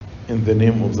In the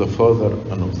name of the Father,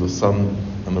 and of the Son,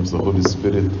 and of the Holy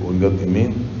Spirit, one God,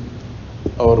 Amen.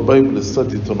 Our Bible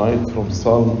study tonight from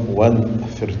Psalm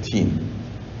 113.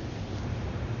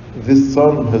 This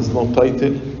psalm has no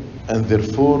title, and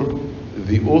therefore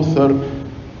the author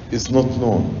is not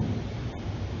known.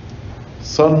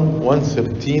 Psalm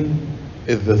 113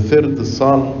 is the third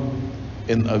psalm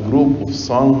in a group of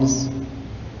psalms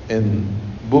in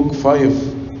Book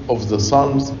 5 of the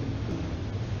Psalms.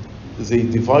 They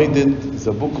divided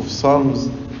the book of Psalms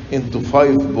into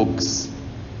 5 books.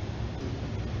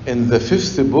 In the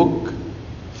 5th book,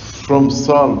 from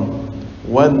Psalm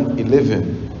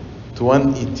 111 to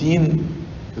 118,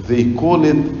 they call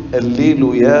it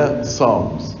Alleluia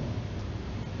Psalms.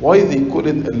 Why they call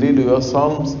it Alleluia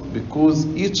Psalms? Because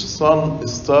each psalm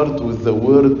starts with the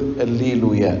word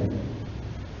Alleluia.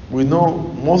 We know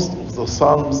most of the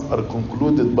psalms are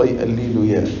concluded by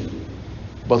Alleluia,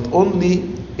 but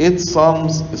only 8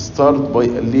 psalms start by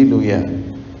Alleluia,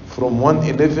 from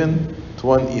 111 to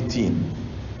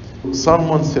 118. Psalm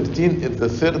 113 is the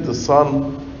third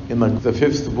psalm in the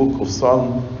 5th book of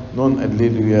Psalm, known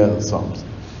Alleluia Psalms.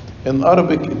 In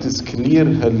Arabic it is clear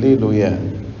Hallelujah.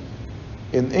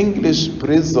 In English,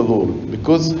 praise the Lord,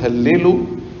 because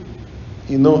Hallelu,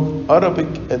 Arabic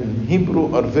and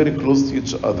Hebrew are very close to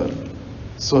each other.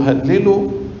 So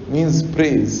Hallelu means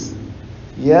praise.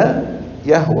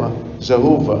 Yahweh,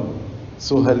 Jehovah.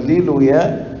 So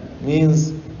Hallelujah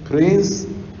means praise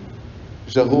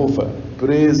Jehovah,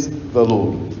 praise the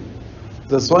Lord.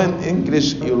 That's why in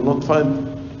English you will not find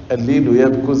Alleluia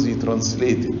because he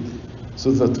translated. So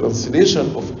the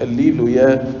translation of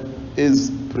Alleluia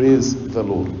is praise the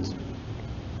Lord.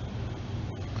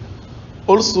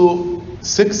 Also,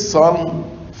 6th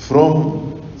Psalm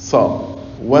from Psalm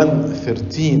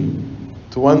 113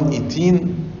 to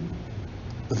 118,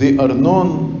 they are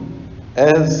known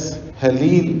as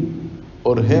Halil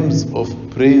or hymns of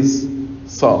praise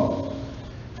psalm.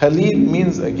 Halil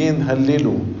means again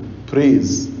Hallelu,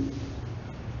 praise.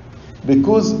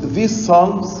 Because these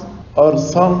psalms are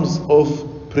psalms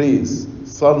of praise,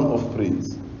 psalm of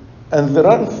praise. And there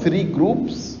are 3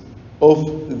 groups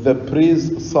of the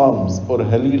praise psalms or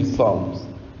Halil psalms.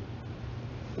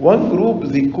 One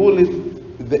group, they call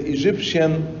it the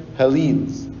Egyptian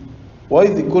Halils. Why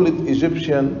they call it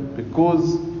Egyptian?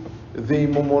 Because they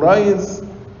memorize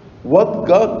what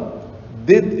God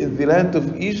did in the land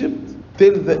of Egypt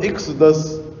till the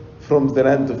Exodus from the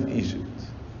land of Egypt.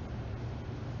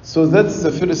 So that's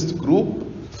the first group,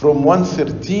 from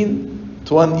 113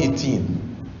 to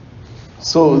 118.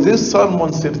 So this Psalm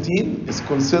 113 is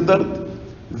considered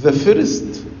the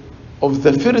first of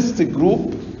the first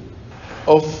group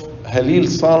of Halil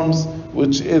Psalms,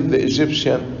 which is the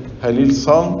Egyptian Halil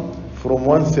Psalm, from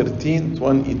 113 to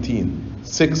 118,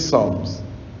 6 Psalms.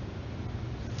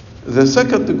 The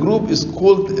second group is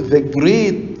called the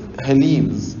Great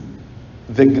Halils,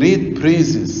 the Great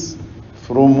Praises,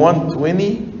 from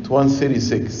 120 to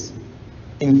 136,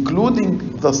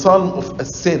 including the Psalm of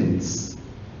Ascents,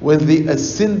 when they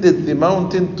ascended the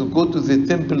mountain to go to the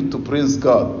temple to praise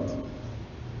God.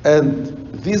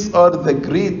 And these are the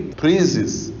great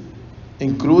praises,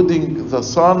 including the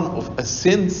Psalm of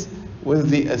Ascents, when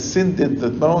they ascended the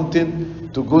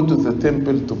mountain to go to the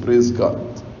temple to praise God.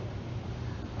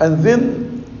 And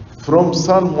then from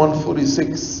Psalm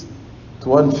 146 to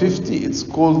 150, it's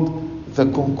called the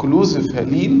conclusive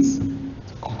Halils,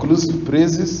 conclusive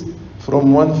praises,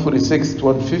 from 146 to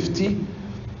 150,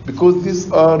 because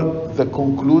these are the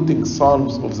concluding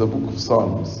psalms of the book of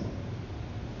Psalms.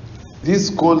 These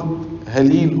called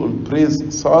Halil or praise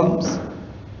psalms,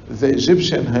 the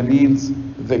Egyptian Halils,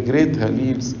 the Great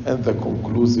Halils, and the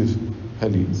conclusive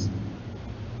Halils.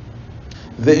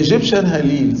 The Egyptian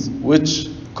Halils, which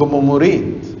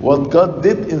commemorate what God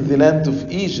did in the land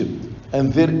of Egypt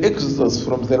and their exodus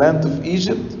from the land of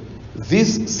Egypt,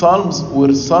 these psalms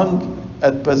were sung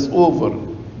at Passover,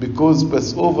 because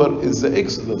Passover is the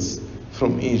exodus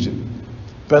from Egypt.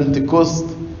 Pentecost,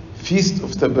 Feast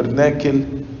of Tabernacle,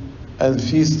 and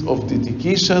Feast of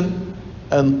Dedication,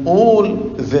 and all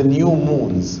the new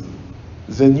moons.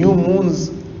 The new moons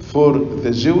for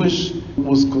the Jewish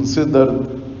was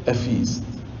considered a feast.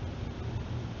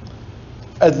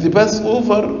 At the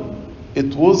Passover,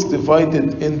 it was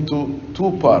divided into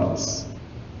 2 parts,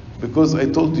 because I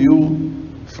told you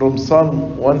from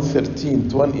Psalm 113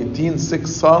 to 118,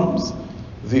 6 Psalms,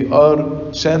 they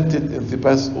are chanted in the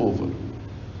Passover.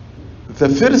 The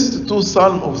first 2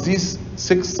 Psalms of these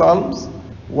 6 Psalms,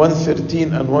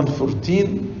 113 and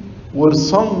 114, were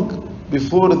sung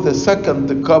before the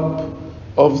second cup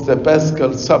of the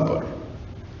Paschal Supper.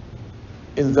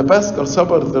 In the Paschal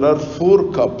Supper, there are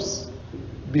 4 cups.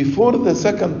 before the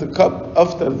second cup,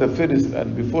 after the first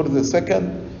and before the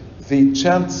second, they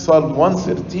chant Psalm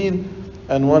 113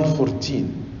 and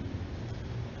 114.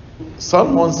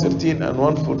 Psalm 113 and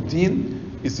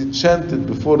 114 is chanted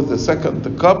before the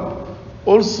second cup,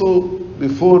 also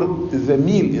before the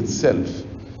meal itself,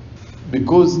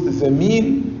 because the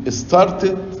meal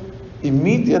started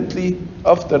immediately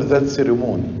after that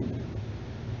ceremony.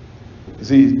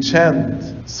 They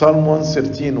chant Psalm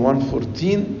 113,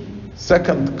 114,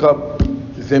 second cup,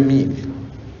 the meal.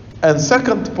 And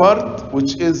second part,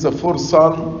 which is the fourth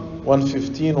Psalm,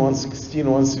 115, 116,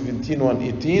 117,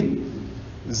 118,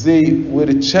 they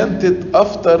were chanted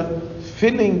after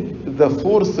filling the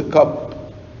fourth cup.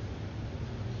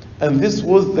 And this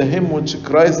was the hymn which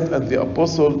Christ and the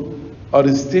apostle are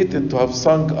stated to have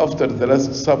sung after the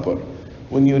Last Supper.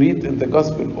 When you read in the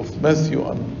Gospel of Matthew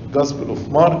and Gospel of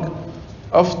Mark,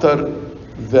 after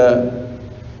the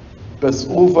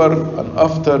Passover and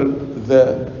after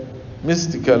the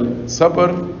mystical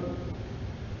supper,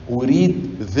 we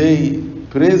read they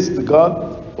praised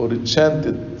God or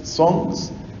chanted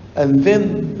songs, and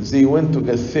then they went to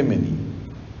Gethsemane.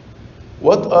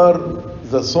 What are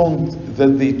the songs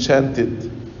that they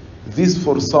chanted? These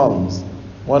four Psalms,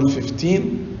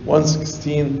 115,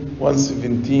 116,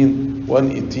 117,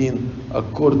 118,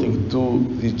 according to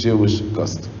the Jewish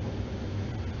custom.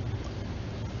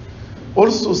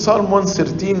 Also, Psalm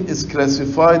 113 is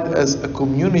classified as a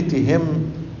community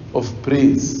hymn of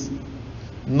praise,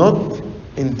 not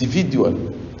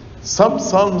individual. Some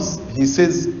Psalms, he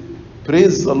says,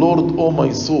 praise the Lord, O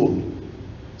my soul.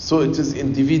 So it is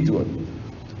individual.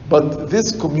 But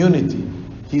this community,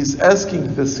 he is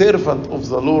asking the servant of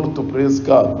the Lord to praise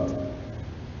God,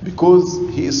 because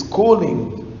he is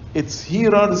calling its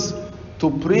hearers to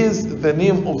praise the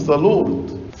name of the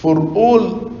Lord for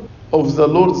all of the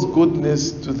Lord's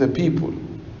goodness to the people.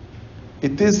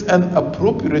 It is an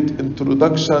appropriate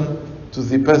introduction to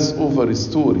the Passover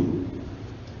story.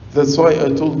 That's why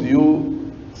I told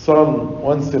you Psalm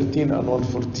 113 and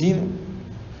 114,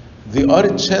 they are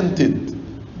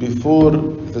chanted before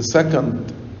the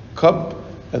second cup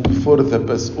and before the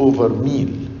Passover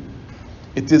meal.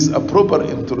 It is a proper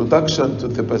introduction to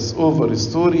the Passover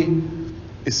story,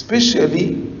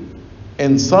 especially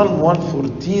in Psalm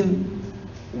 114.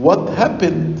 What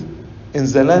happened in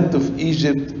the land of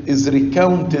Egypt is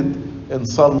recounted in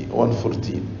Psalm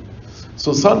 114.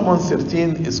 So Psalm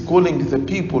 113 is calling the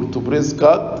people to praise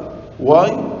God. Why?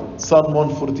 Psalm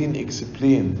 114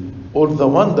 explained all the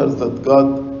wonders that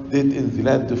God did in the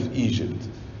land of Egypt.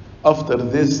 After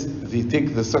this, they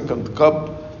take the second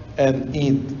cup and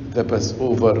eat the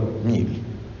Passover meal.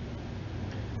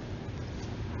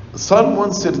 Psalm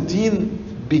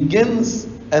 113 begins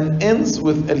and ends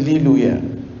with Alleluia.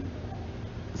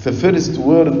 The first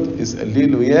word is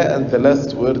Alleluia and the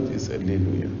last word is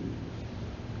Alleluia.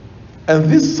 And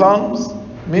these Psalms,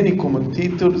 many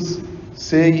commentators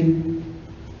say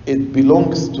it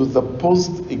belongs to the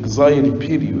post-exile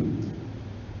period,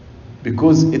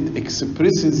 because it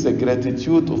expresses the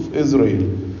gratitude of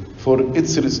Israel for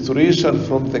its restoration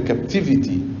from the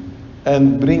captivity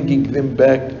and bringing them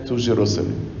back to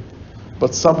Jerusalem.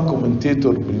 But some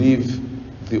commentators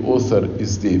believe the author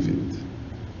is David.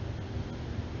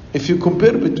 If you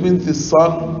compare between this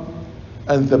psalm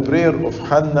and the prayer of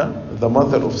Hannah, the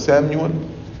mother of Samuel,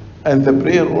 and the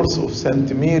prayer also of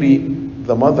Saint Mary,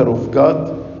 the mother of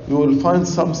God, you will find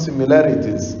some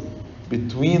similarities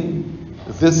between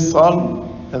this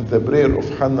psalm and the prayer of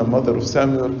Hannah, mother of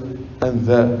Samuel, and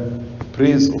the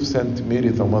praise of Saint Mary,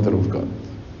 the mother of God.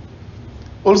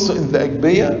 Also in the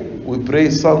Agpeya, we pray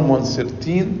Psalm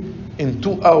 113 in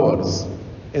 2 hours,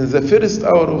 in the first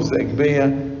hour of the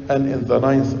Agpeya and in the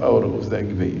 9th hour of the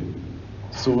Agpeya.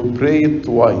 So we pray it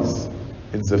twice,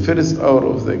 in the first hour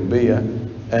of the Agpeya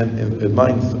and in the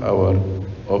 9th hour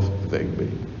of the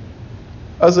Agpeya.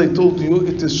 As I told you,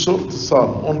 it is short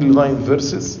psalm, only 9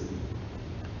 verses.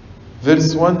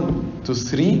 Verse 1 to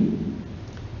 3,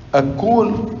 a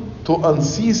call to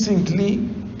unceasingly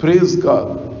praise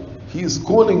God. He is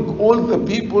calling all the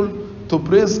people to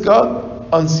praise God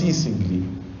unceasingly,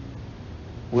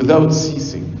 without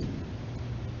ceasing.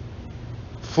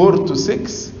 4 to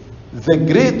 6, the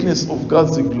greatness of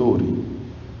God's glory.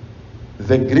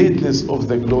 The greatness of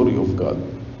the glory of God.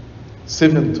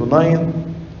 7 to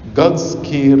 9, God's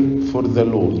care for the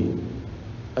lowly.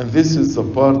 And this is the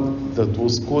part that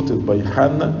was quoted by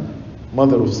Hannah,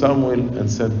 mother of Samuel,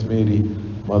 and Saint Mary,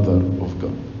 mother of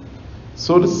God.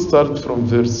 So let's start from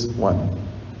verse 1.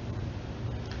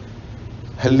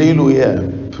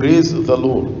 Hallelujah, praise the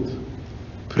Lord.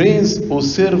 Praise, O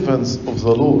servants of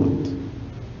the Lord.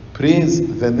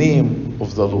 Praise the name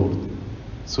of the Lord.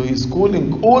 So he's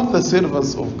calling all the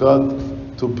servants of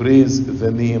God to praise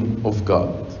the name of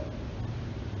God.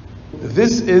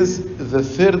 This is the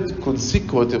third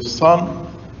consecutive psalm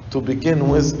to begin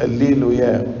with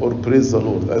Alleluia, or praise the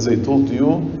Lord. As I told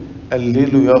you,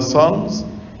 Alleluia psalms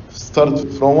start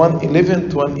from 111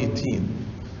 to 118.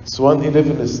 So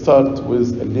 111 start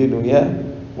with Alleluia,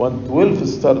 112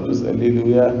 start with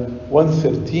Alleluia,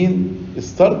 113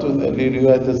 start with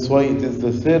Alleluia. That's why it is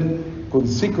the third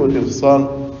consecutive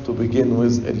psalm to begin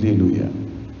with Alleluia.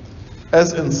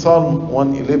 As in Psalm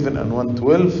 111 and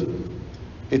 112,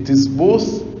 it is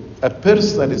both a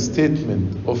personal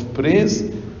statement of praise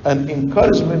and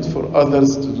encouragement for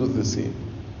others to do the same.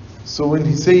 So when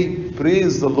he say,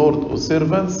 praise the Lord, O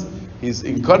servants, he is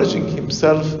encouraging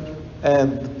himself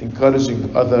and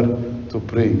encouraging others to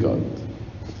pray God.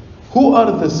 Who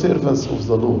are the servants of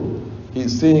the Lord? He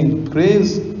is saying,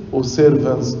 praise, O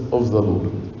servants of the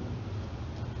Lord.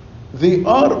 They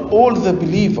are all the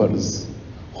believers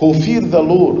who fear the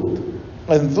Lord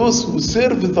and those who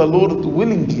serve the Lord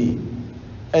willingly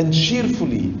and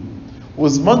cheerfully,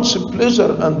 with much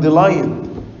pleasure and delight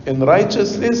in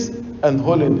righteousness and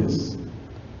holiness.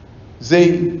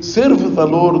 They serve the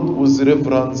Lord with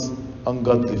reverence and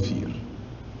godly fear.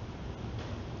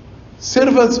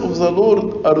 Servants of the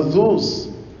Lord are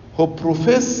those who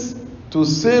profess to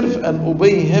serve and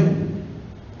obey Him,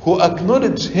 who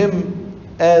acknowledge Him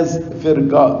as their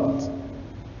God.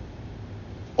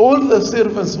 All the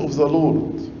servants of the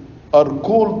Lord are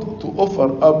called to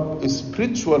offer up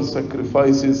spiritual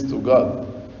sacrifices to God,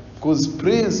 because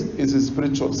praise is a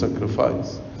spiritual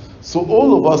sacrifice. So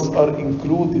all of us are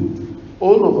included.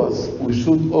 All of us, we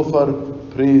should offer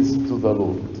praise to the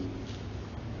Lord.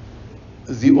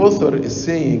 The author is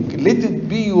saying, let it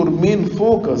be your main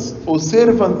focus, O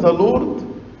servant the Lord,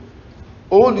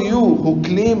 all you who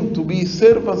claim to be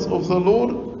servants of the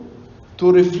Lord,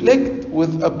 to reflect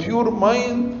with a pure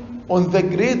mind on the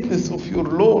greatness of your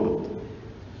Lord,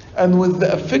 and with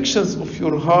the affections of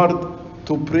your heart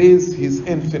to praise His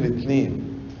infinite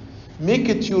name. Make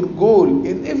it your goal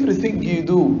in everything you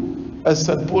do. As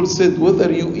St. Paul said,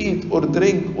 whether you eat or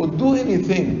drink or do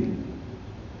anything,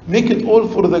 make it all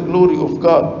for the glory of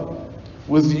God,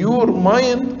 with your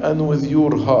mind and with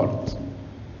your heart.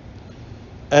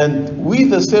 And we,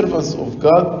 the servants of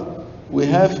God, we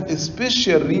have a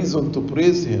special reason to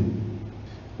praise Him.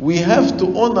 We have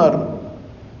to honor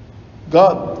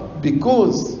God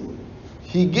because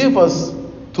He gave us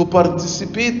to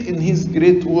participate in His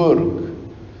great work.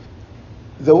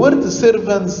 The word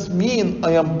servants mean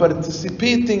I am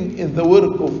participating in the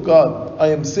work of God. I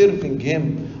am serving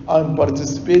Him. I am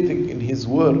participating in His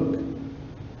work.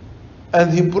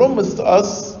 And He promised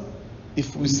us,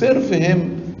 if we serve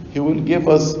Him, He will give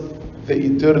us the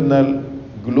eternal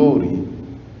glory.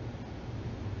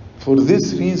 For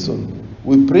this reason,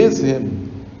 we praise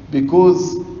Him,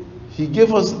 because He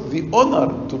gave us the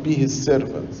honor to be His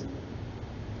servants.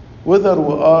 Whether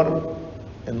we are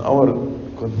in our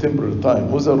contemporary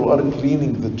time, whether we are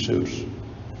cleaning the church,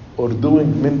 or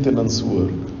doing maintenance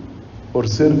work, or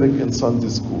serving in Sunday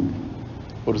school,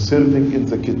 or serving in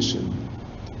the kitchen,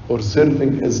 or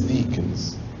serving as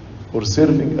deacons, or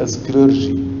serving as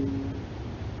clergy,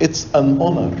 it's an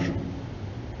honor.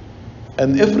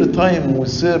 And every time we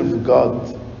serve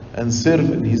God and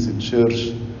serve in His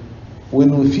church,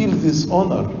 when we feel this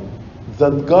honor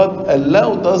that God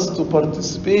allowed us to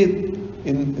participate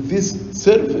in this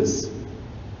service,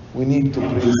 we need to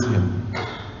praise Him.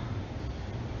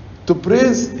 To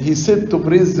praise, He said, to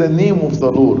praise the name of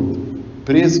the Lord.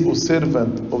 Praise, O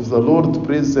servant of the Lord,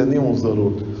 praise the name of the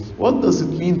Lord. What does it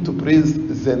mean to praise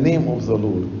the name of the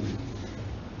Lord?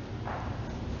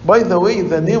 By the way,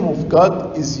 the name of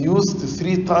God is used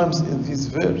 3 times in this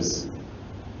verse.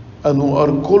 And we are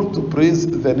called to praise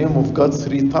the name of God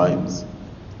 3 times.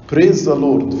 Praise the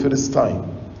Lord, first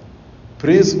time.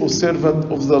 Praise, O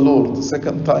servant of the Lord,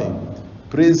 second time.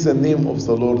 Praise the name of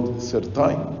the Lord, third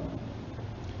time.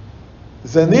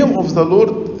 The name of the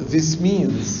Lord, this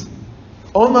means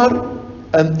honor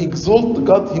and exalt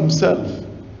God Himself,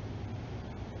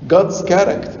 God's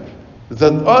character,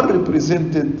 that are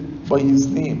represented by His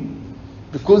name.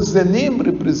 Because the name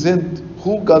represents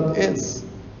who God is.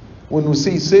 When we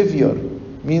say Savior,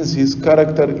 means His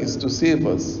character is to save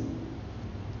us.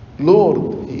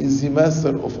 Lord, He is the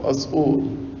master of us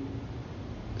all.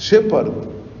 Shepherd,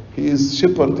 He is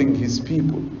shepherding His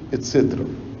people, etc.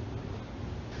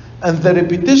 And the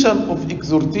repetition of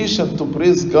exhortation to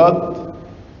praise God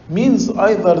means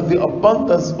either the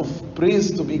abundance of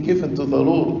praise to be given to the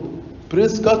Lord.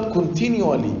 Praise God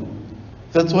continually.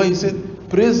 That's why He said,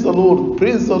 praise the Lord,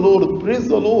 praise the Lord, praise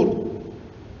the Lord.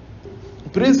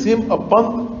 Praise Him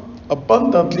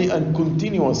abundantly and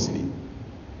continuously,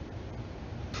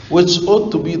 which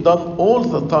ought to be done all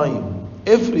the time,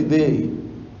 every day.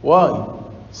 Why?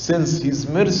 Since His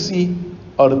mercy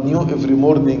are new every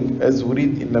morning, as we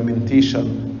read in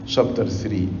Lamentation chapter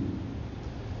 3.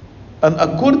 And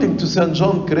according to St.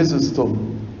 John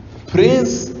Chrysostom,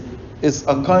 praise is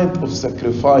a kind of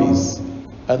sacrifice,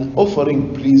 an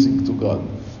offering pleasing to God.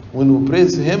 When we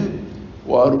praise Him,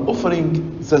 we are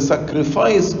offering the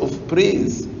sacrifice of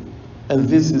praise, and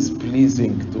this is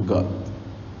pleasing to God.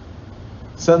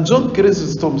 St. John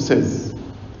Chrysostom says,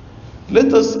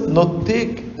 let us not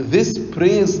take this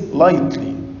praise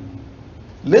lightly.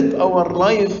 Let our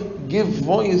life give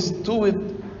voice to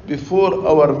it before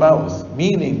our mouth,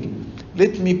 meaning,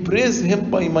 let me praise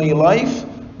Him by my life,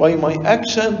 by my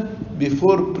action,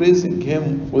 before praising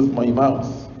Him with my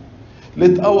mouth.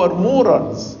 Let our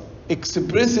morals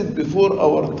express it before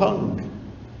our tongue,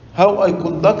 how I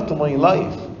conduct my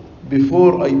life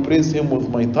before I praise Him with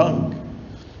my tongue.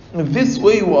 In this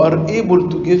way we are able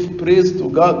to give praise to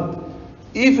God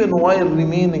even while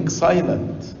remaining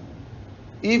silent,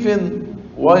 even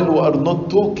while we are not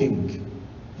talking,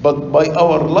 but by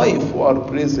our life we are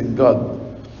praising God.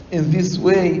 In this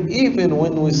way, even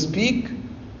when we speak,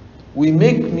 we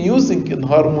make music in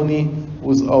harmony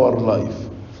with our life,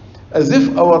 as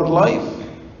if our life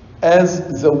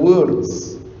as the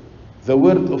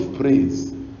word of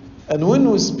praise. And when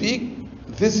we speak,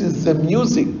 this is the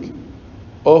music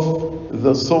of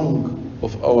the song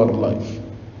of our life.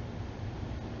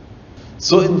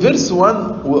 So in verse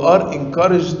 1, we are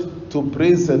encouraged to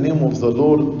praise the name of the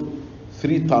Lord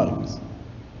 3 times.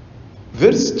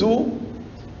 Verse 2,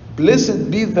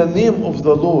 blessed be the name of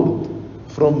the Lord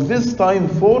from this time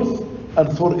forth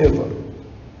and forever.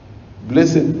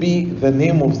 Blessed be the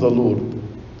name of the Lord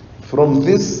from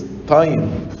this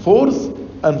time forth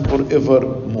and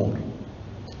forevermore.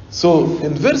 So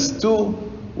in verse 2,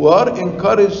 we are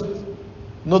encouraged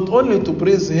not only to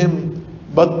praise Him,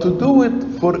 but to do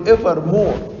it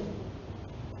forevermore.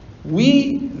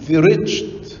 We, the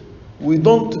wretched, we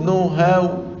don't know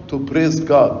how to praise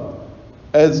God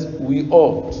as we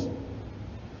ought.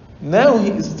 Now He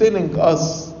is telling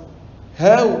us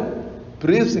how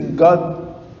praising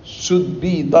God should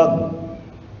be done,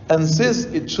 and says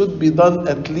it should be done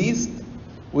at least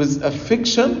with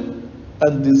affection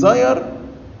and desire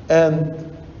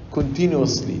and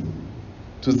continuously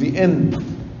to the end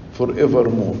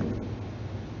forevermore.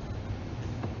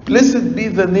 Blessed be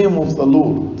the name of the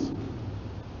Lord.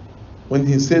 When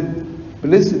He said,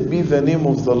 blessed be the name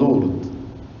of the Lord,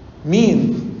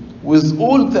 mean with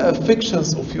all the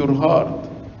affections of your heart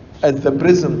at the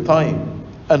present time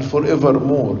and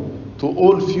forevermore to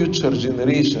all future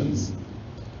generations,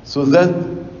 so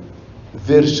that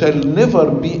there shall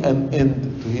never be an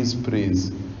end to His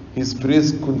praise. His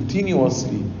praise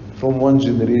continuously from one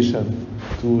generation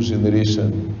to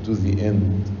generation to the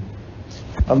end.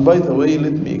 And by the way,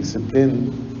 let me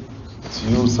explain to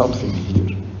you something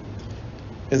here.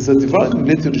 In the Divine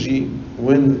Liturgy,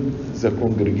 when the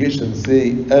congregation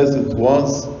say, as it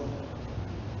was,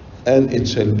 and it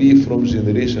shall be from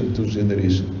generation to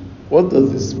generation, what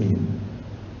does this mean?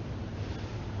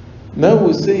 Now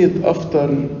we say it after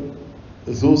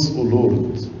those, O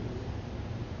Lord.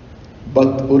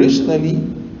 But originally,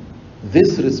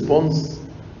 this response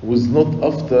was not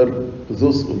after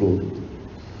those, O Lord.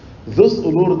 Those, O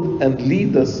Lord, and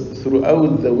lead us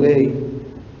throughout the way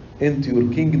into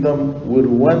your kingdom were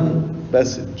one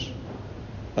passage.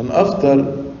 And after,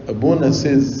 Abuna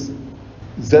says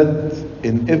that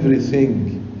in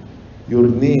everything your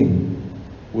name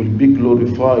will be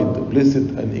glorified, blessed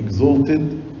and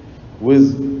exalted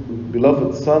with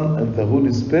beloved Son and the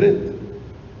Holy Spirit.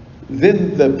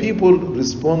 Then the people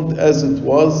respond, as it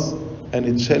was and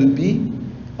it shall be.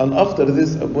 And after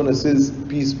this, Abuna says,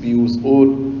 peace be with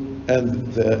all,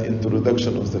 and the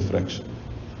introduction of the fraction.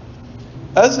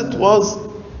 As it was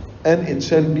and it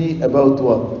shall be about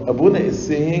what? Abuna is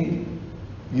saying,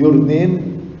 your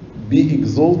name be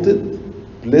exalted,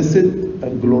 blessed,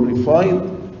 and glorified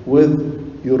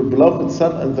with your beloved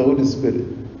Son and the Holy Spirit.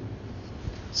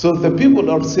 So the people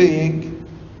are saying,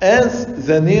 as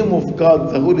the name of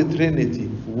God, the Holy Trinity,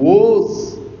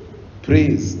 was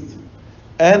praised,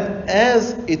 and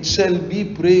as it shall be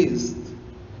praised,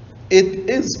 it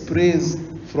is praised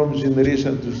from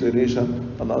generation to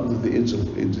generation and unto the age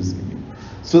of ages.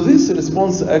 So this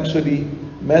response actually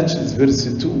matches verse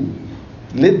 2.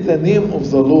 Let the name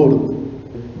of the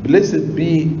Lord, blessed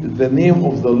be the name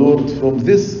of the Lord from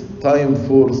this time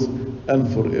forth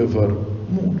and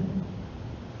forevermore.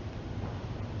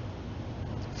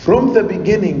 From the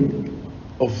beginning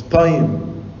of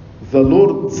time, the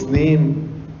Lord's name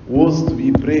was to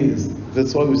be praised.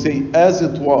 That's why we say, as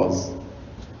it was,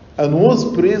 and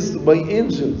was praised by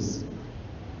angels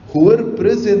who were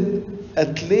present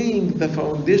at laying the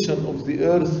foundation of the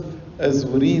earth, as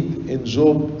we read in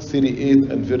Job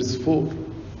 38 and verse 4.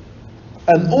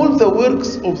 And all the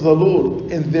works of the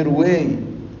Lord in their way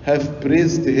have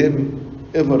praised him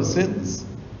ever since.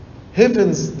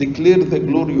 Heavens declare the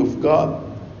glory of God.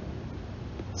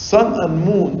 Sun and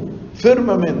moon,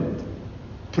 firmament,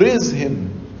 praise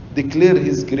him, declare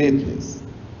his greatness.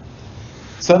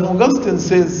 St. Augustine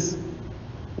says,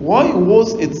 why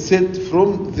was it said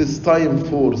from this time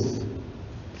forth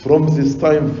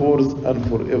and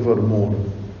forevermore?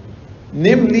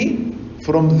 Namely,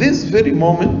 from this very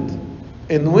moment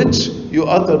in which you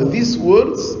utter these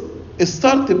words,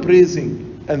 start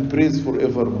praising and praise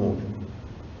forevermore.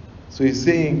 So he's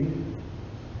saying,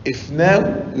 if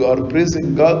now you are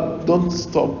praising God, don't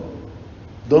stop,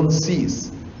 don't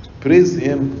cease. Praise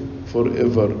him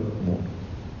forevermore.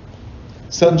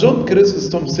 St. John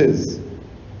Chrysostom says,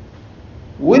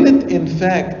 will it in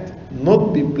fact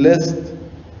not be blessed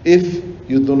if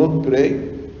you do not pray?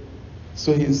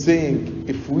 So he's saying,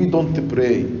 if we don't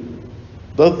pray,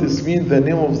 does this mean the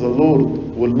name of the Lord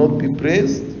will not be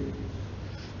praised?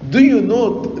 Do you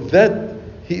note that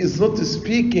he is not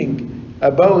speaking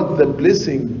about the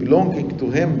blessing belonging to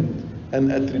him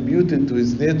and attributed to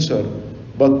his nature,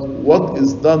 but what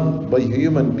is done by a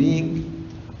human being?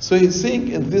 So he's saying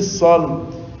in this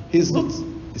psalm, he's not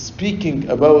speaking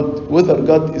about whether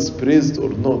God is praised or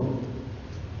not.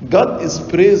 God is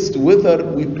praised whether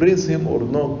we praise him or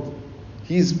not.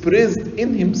 He is praised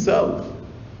in himself.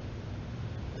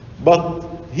 But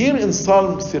here in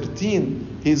Psalm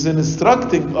 13, he is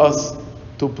instructing us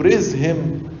to praise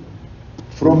him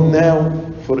from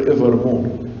now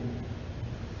forevermore.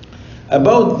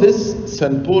 About this,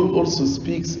 St. Paul also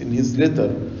speaks in his letter,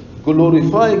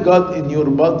 glorify God in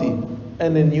your body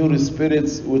and in your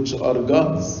spirits which are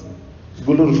God's.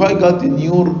 Glorify God in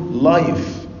your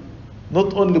life,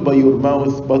 not only by your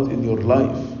mouth, but in your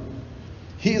life.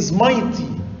 He is mighty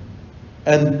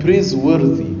and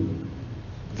praiseworthy.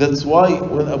 That's why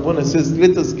when Abuna says,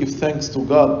 let us give thanks to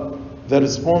God, the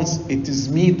response, it is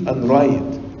meet and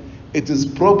right. It is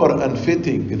proper and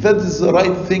fitting. That is the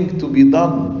right thing to be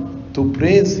done, to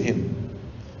praise him.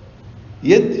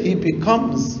 Yet he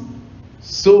becomes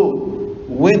so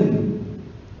when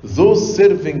those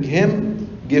serving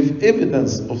him give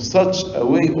evidence of such a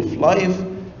way of life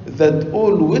that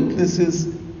all witnesses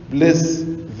bless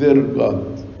their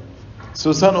God.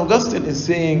 So St. Augustine is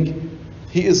saying,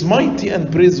 he is mighty and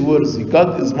praiseworthy.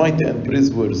 God is mighty and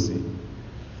praiseworthy.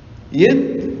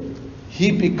 Yet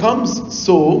he becomes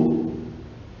so,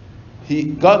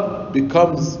 God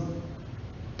becomes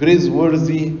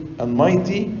praiseworthy and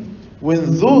mighty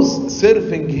when those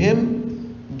serving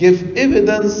him give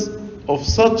evidence of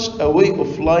such a way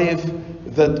of life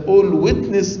that all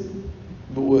witnesses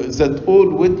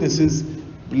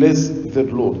bless their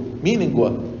Lord. Meaning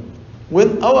what?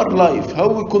 When our life, how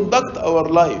we conduct our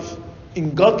life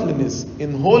in godliness,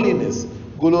 in holiness,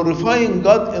 glorifying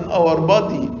God in our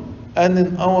body and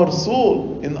in our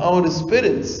soul, in our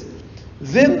spirits,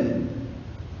 then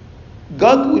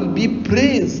God will be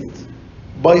praised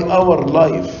by our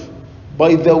life,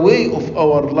 by the way of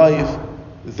our life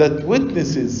that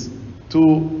witnesses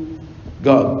to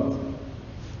God.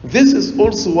 This is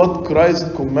also what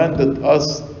Christ commanded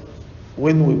us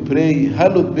when we pray,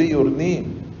 hallowed be your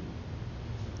name.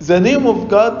 The name of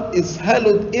God is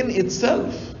hallowed in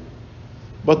itself.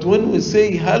 But when we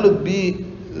say, hallowed be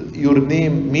your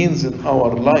name, means in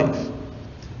our life,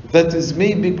 that is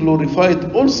may be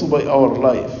glorified also by our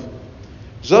life.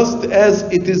 Just as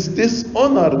it is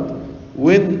dishonored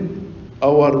when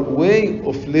our way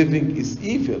of living is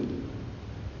evil.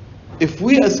 If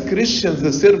we as Christians,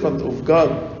 the servant of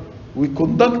God, we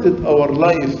conducted our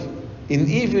life in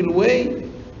evil way,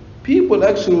 people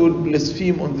actually will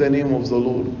blaspheme on the name of the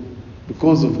Lord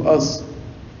because of us.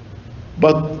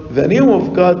 But the name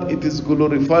of God, it is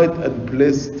glorified and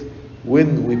blessed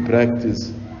when we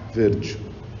practice virtue.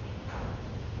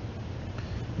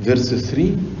 Verse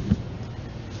 3.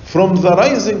 From the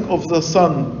rising of the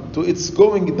sun to its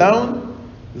going down,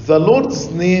 the Lord's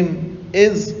name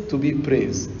is to be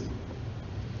praised.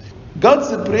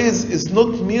 God's praise is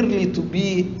not merely to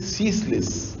be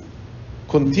ceaseless,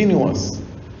 continuous,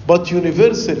 but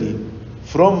universally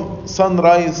from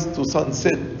sunrise to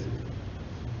sunset,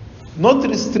 not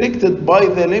restricted by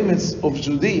the limits of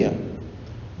Judea,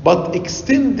 but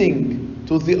extending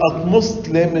to the utmost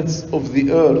limits of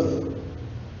the earth.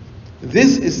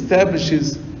 This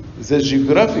establishes the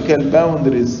geographical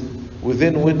boundaries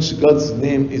within which God's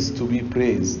name is to be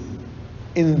praised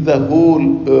in the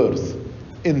whole earth,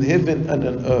 in heaven and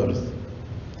on earth.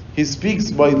 He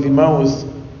speaks by the mouth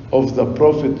of the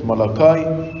prophet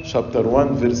Malachi, chapter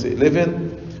 1, verse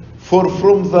 11, "For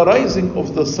from the rising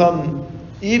of the sun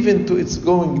even to its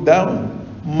going down,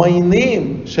 my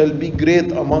name shall be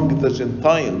great among the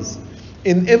Gentiles.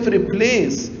 In every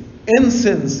place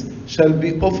incense shall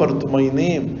be offered to my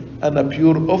name, and a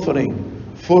pure offering.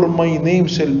 For my name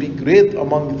shall be great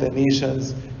among the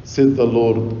nations, said the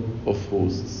Lord of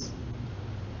hosts."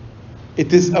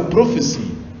 It is a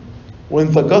prophecy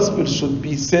when the gospel should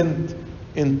be sent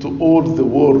into all the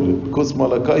world, because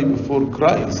Malachi before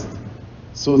Christ.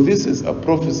 So this is a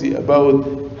prophecy about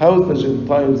how the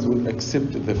Gentiles will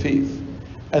accept the faith.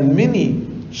 And many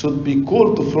should be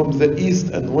called from the east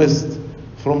and west,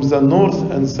 from the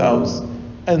north and south,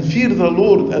 and fear the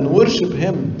Lord and worship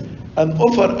him, and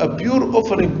offer a pure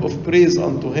offering of praise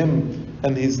unto him,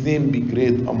 and his name be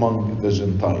great among the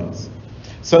Gentiles.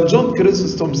 St. John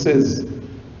Chrysostom says,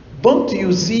 "Don't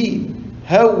you see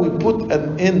how we put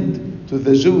an end to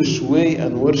the Jewish way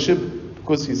and worship?"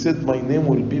 Because he said, "My name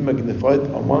will be magnified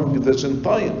among the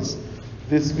Gentiles."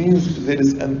 This means there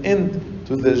is an end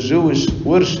to the Jewish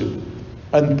worship,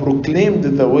 and proclaimed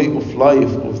the way of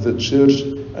life of the church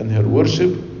and her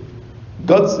worship.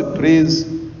 God's praise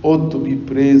ought to be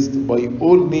praised by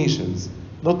all nations,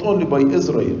 not only by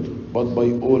Israel, but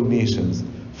by all nations.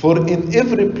 For in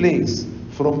every place,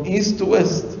 from east to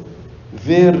west,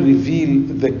 there reveal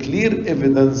the clear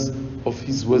evidence of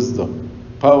his wisdom,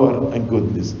 power, and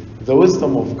goodness. The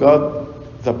wisdom of God,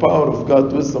 the power of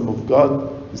God, wisdom of God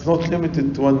is not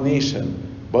limited to one nation,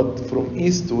 but from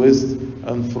east to west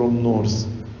and from north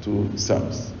to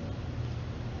south.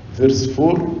 Verse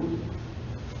 4,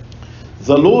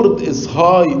 "The Lord is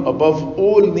high above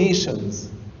all nations,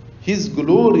 his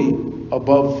glory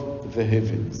above the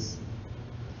heavens."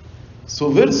 So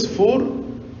verse 4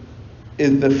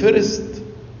 is the first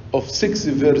of 6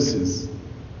 verses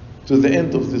to the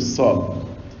end of this psalm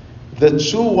that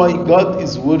show why God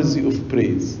is worthy of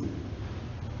praise,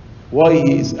 why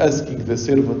he is asking the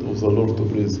servant of the Lord to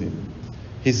praise him.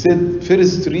 He said,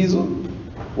 first reason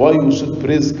why we should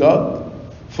praise God,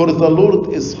 for the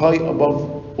Lord is high above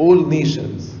all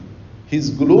nations, his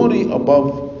glory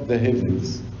above the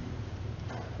heavens.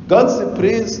 God's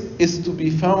praise is to be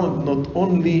found not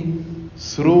only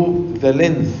through the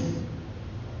length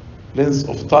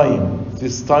of time,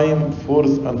 this time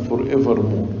forth and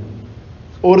forevermore,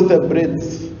 or the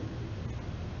breadth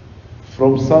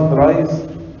from sunrise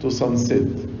to sunset,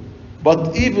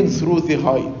 but even through the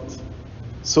height.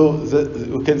 So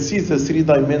we can see the 3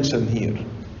 dimensions here.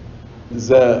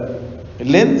 The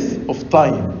length of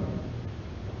time,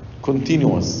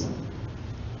 continuous,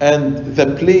 and the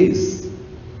place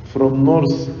from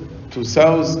north to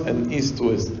south and east to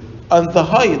west, and the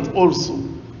height also,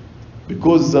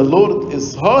 because the Lord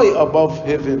is high above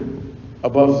heaven,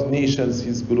 above nations,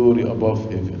 his glory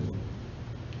above heaven.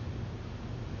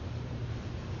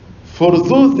 For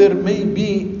though there may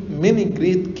be many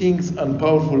great kings and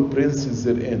powerful princes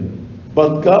therein,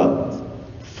 but God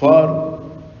far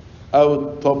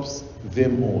outtops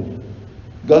them all.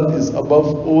 God is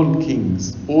above all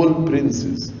kings, all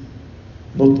princes,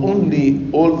 not only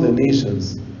all the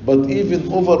nations, but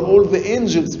even over all the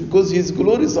angels, because his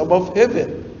glory is above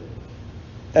heaven,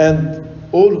 and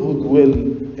all who dwell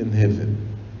in heaven.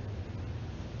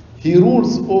 He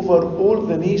rules over all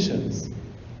the nations,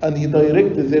 and he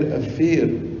directs their affair.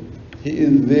 He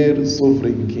is their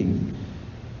sovereign king.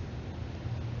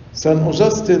 St.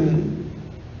 Augustine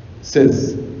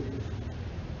says,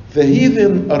 "The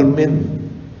heathen are men.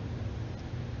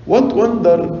 What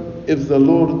wonder if the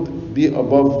Lord be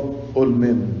above all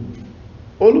men?"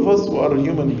 All of us who are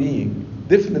human beings,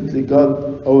 definitely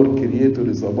God, our Creator,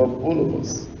 is above all of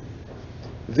us.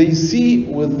 They see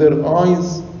with their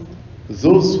eyes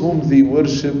those whom they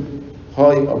worship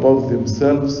high above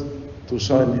themselves to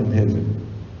shine in heaven.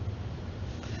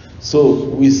 So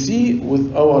we see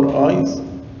with our eyes,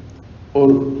 or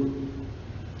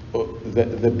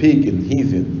the pagan,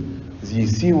 heathen, they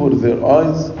see with their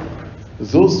eyes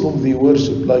those whom they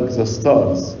worship like the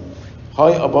stars,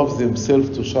 high above themselves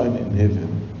to shine in heaven.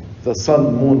 The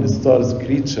sun, moon, stars,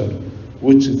 creature,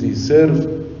 which they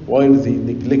serve while they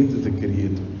neglect the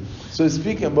Creator. So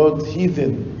speaking about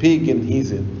heathen, pagan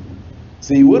heathen,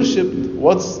 they worshipped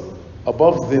what's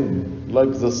above them,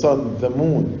 like the sun, the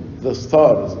moon, the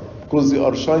stars, because they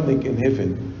are shining in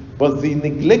heaven. But they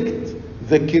neglect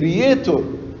the Creator.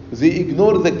 They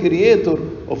ignore the Creator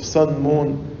of sun,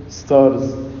 moon,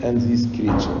 stars, and these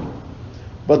creatures.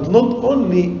 But not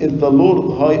only is the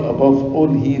Lord high above all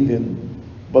heathen,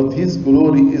 but his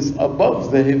glory is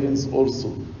above the heavens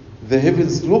also. The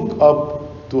heavens look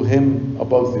up to him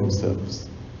above themselves.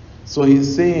 So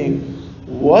he's saying,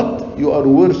 what you are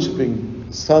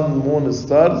worshipping, sun, moon,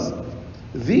 stars,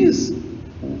 these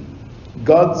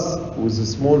gods with a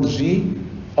small g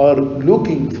are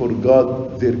looking for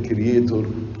God, their creator,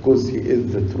 because he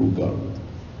is the true God.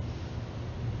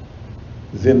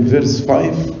 Then verse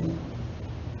 5,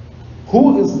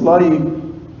 who is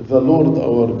like the Lord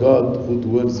our God who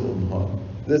dwells on high?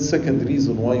 That's the second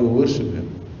reason why you worship him,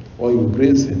 why you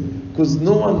praise him, because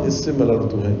no one is similar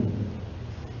to him.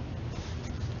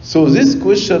 So this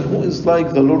question, who is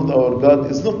like the Lord our God,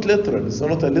 is not literal. It's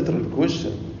not a literal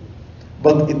question,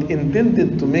 but it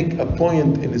intended to make a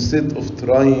point instead of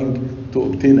trying to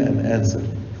obtain an answer.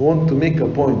 You want to make a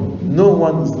point. No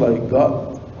one is like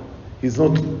God. He's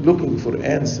not looking for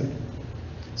answer.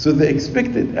 So the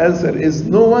expected answer is,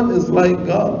 no one is like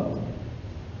God.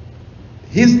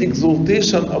 His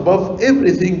exaltation above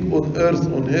everything on earth,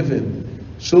 on heaven,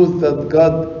 shows that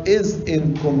God is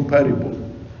incomparable.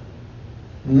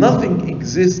 Nothing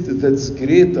exists that's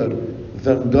greater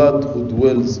than God who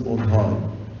dwells on high.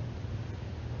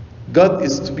 God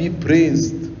is to be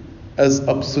praised as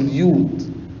absolute,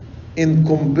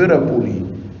 incomparably,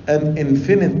 and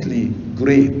infinitely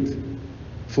great.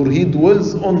 For he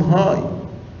dwells on high,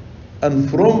 and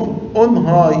from on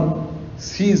high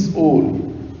sees all,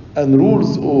 and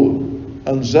rules all,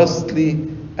 and justly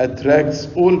attracts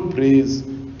all praise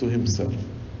to himself.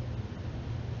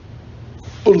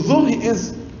 Although he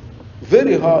is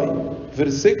very high,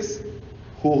 verse 6,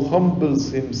 who humbles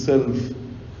himself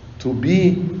to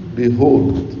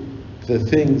behold the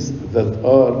things that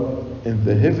are in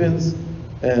the heavens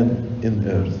and in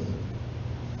earth.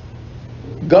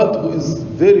 God, who is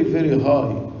very, very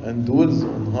high and dwells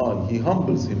on high, he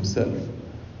humbles himself.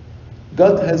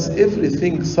 God has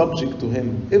everything subject to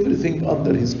him, everything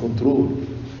under his control,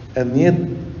 and yet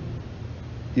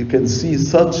you can see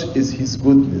such is his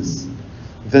goodness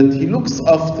that he looks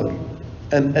after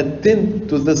and attend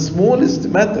to the smallest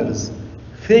matters,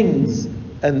 things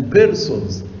and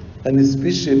persons, and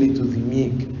especially to the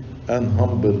meek and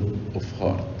humble of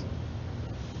heart.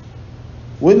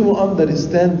 When we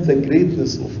understand the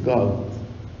greatness of God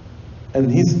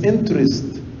and his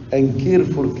interest and care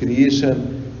for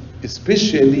creation,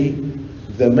 especially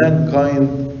the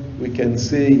mankind, we can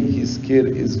say his care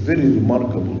is very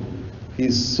remarkable. He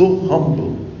is so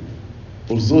humble.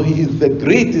 Although he is the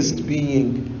greatest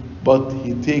being, but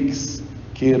he takes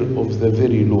care of the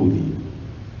very lowly.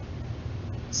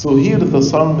 So here the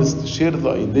psalmist shared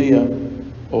the idea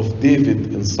of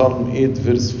David in Psalm 8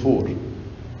 verse 4.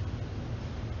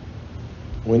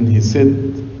 When he said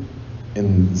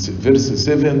in verse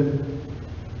 7,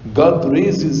 God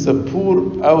raises the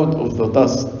poor out of the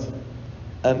dust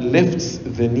and lifts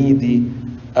the needy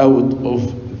out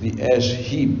of the ash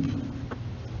heap.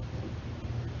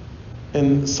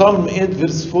 In Psalm 8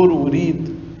 verse 4 we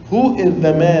read, who is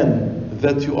the man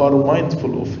that you are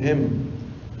mindful of him,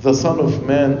 the son of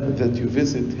man that you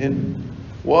visit him?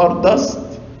 We are dust.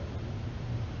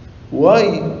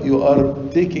 Why you are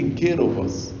taking care of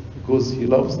us? Because he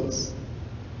loves us.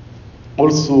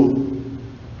 Also,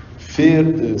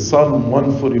 Psalm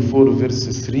 144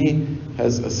 verse 3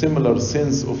 has a similar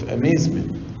sense of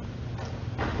amazement.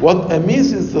 What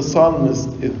amazes the psalmist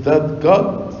is that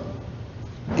God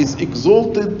is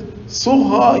exalted so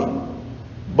high,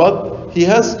 but he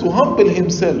has to humble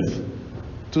himself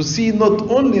to see not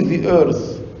only the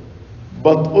earth,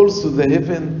 but also the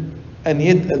heaven, and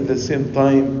yet at the same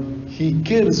time, he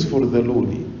cares for the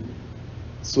lowly.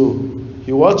 So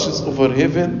he watches over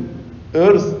heaven,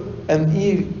 earth, and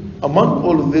among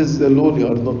all of this, the lowly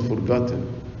are not forgotten.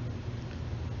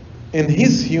 In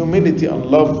his humility and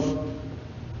love,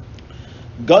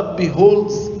 God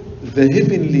beholds the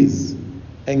heavenlies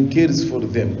and cares for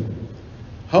them.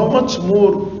 How much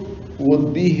more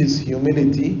would be his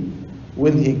humility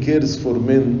when he cares for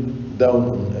men down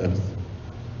on earth?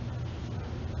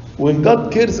 When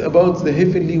God cares about the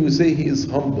heavenly, we say he is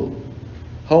humble.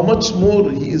 How much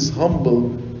more he is humble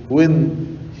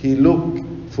when he looks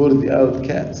for the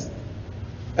outcast.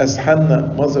 As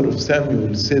Hannah, mother of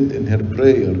Samuel, said in her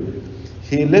prayer,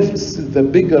 he lifts the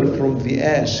beggar from the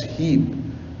ash heap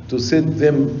to set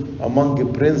them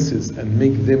among princes and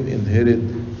make them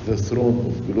inherit the throne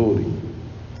of glory.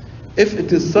 If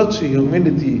it is such a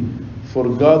humility for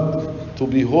God to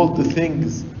behold the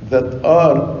things that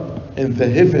are in the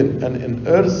heaven and in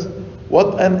earth,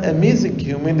 what an amazing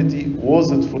humility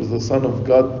was it for the Son of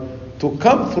God to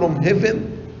come from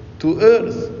heaven to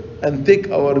earth and take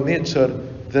our nature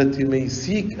that he may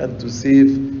seek and to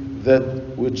save that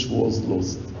which was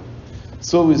lost.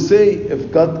 So we say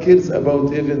if God cares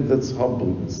about heaven, that's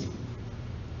humbleness.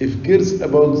 If He cares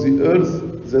about the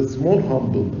earth, that's more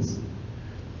humbleness.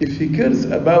 If He cares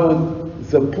about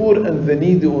the poor and the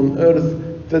needy on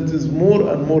earth, that is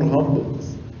more and more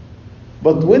humbleness.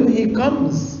 But when He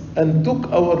comes and took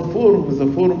our form,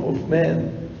 the form of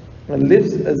man, and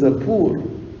lives as a poor,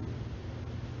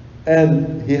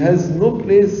 and He has no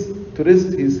place to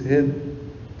rest His head,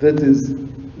 that is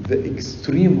the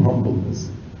extreme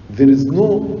humbleness. There is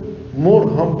no more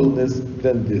humbleness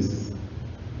than this.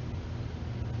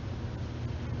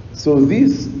 So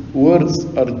these words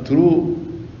are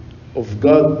true of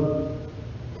God,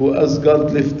 who as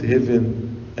God left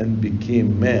heaven and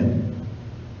became man.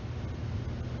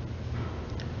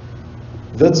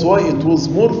 That's why it was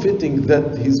more fitting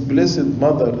that His Blessed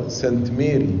Mother, Saint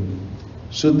Mary,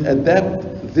 should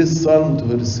adapt this psalm to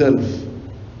herself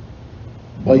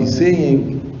by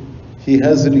saying, He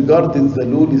has regarded the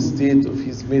lowly state of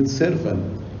His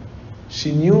maidservant.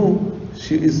 She knew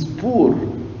she is poor,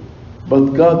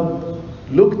 but God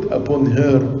looked upon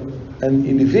her and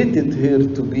elevated her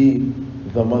to be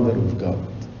the Mother of God.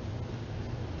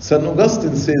 St.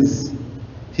 Augustine says,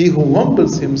 He who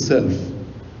humbles himself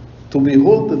to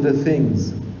behold the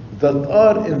things that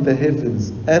are in the heavens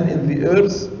and in the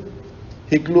earth,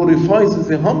 He glorifies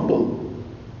the humble,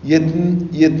 yet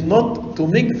not to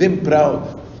make them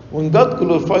proud. When God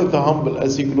glorified the humble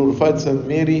as He glorified St.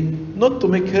 Mary, not to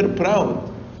make her proud,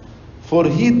 for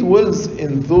He dwells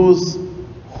in those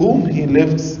whom He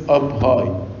lifts up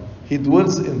high. He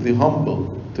dwells in the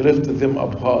humble to lift them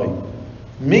up high.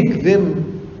 Make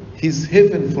them His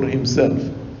heaven for Himself,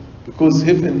 because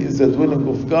heaven is the dwelling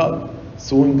of God.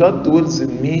 So when God dwells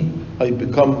in me, I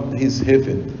become His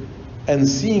heaven. And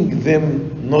seeing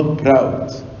them not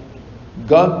proud.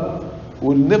 God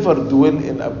will never dwell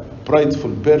in a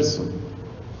prideful person,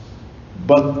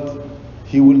 but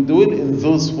He will dwell in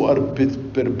those who are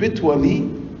perpetually,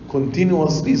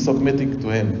 continuously submitting to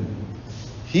Him.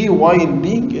 He, while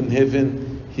being in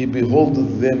heaven, He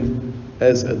beholds them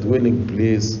as a dwelling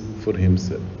place for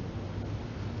Himself.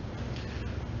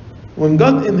 When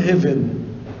God in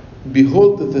heaven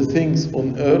beholds the things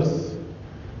on earth,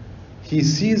 He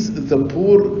sees the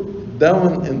poor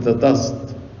down in the dust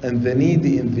and the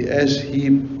needy in the ash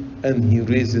heap, and He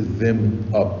raises them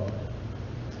up.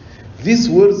 These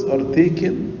words are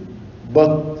taken,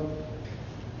 but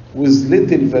with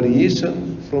little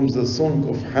variation, from the song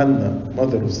of Hannah,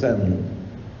 mother of Samuel,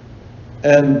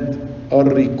 and are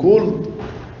recalled,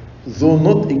 though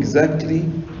not exactly,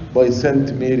 by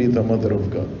Saint Mary, the Mother of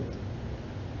God.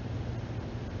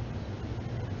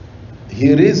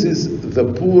 He raises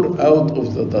the poor out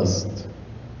of the dust.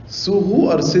 So who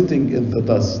are sitting in the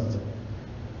dust?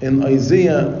 In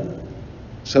Isaiah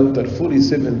chapter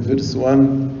 47, verse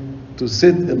 1, to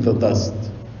sit in the dust,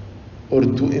 or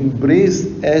to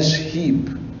embrace ash heap,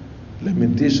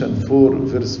 Lamentation 4,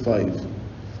 verse 5,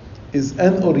 is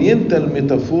an oriental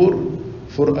metaphor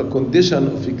for a condition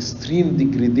of extreme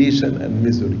degradation and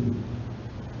misery.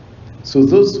 So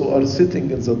those who are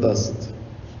sitting in the dust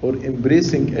or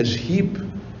embracing ash heap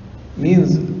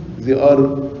means they are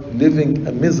living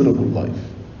a miserable life.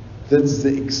 That's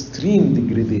the extreme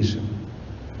degradation.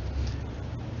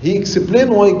 He explained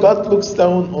why God looks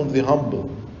down on the humble.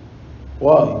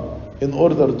 Why? In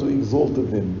order to exalt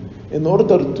them, in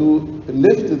order to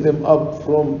lift them up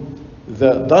from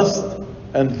the dust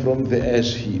and from the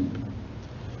ash heap.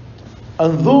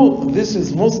 And though this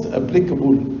is most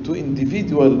applicable to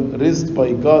individual raised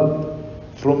by God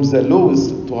from the lowest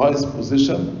to highest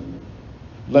position,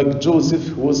 like Joseph,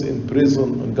 who was in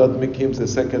prison and God made him the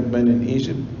second man in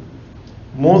Egypt,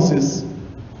 Moses,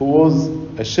 who was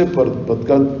a shepherd but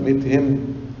God made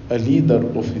him a leader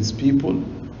of his people,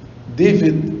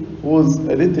 David was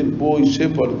a little boy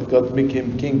shepherd, God made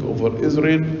him king over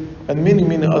Israel, and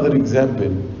many other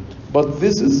examples. But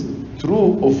this is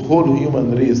true of whole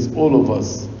human race, all of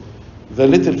us. The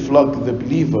little flock, the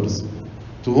believers,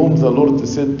 to whom the Lord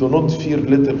said, "Do not fear,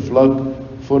 little flock,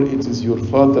 for it is your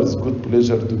Father's good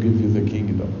pleasure to give you the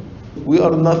kingdom." We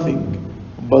are nothing,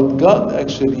 but God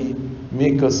actually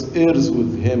make us heirs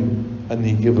with Him, and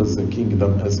He gave us the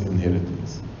kingdom as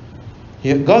inheritance.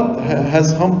 God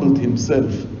has humbled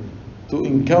Himself to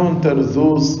encounter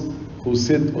those who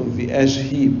sit on the ash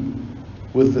heap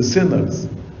with the sinners,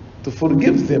 to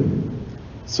forgive them.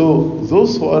 So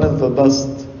those who are in the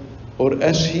dust or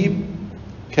ash heap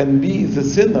can be the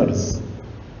sinners.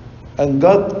 And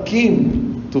God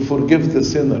came to forgive the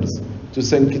sinners, to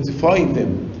sanctify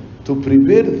them, to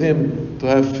prepare them to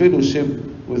have fellowship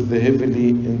with the heavenly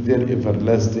in their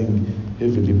everlasting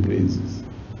heavenly praises.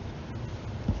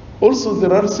 Also,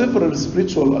 there are several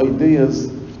spiritual ideas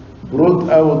brought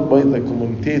out by the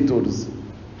commentators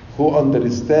who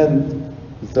understand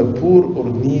the poor or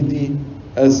needy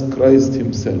as Christ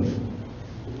himself,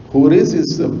 who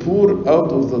raises the poor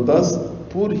out of the dust.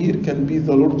 Poor here can be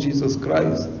the Lord Jesus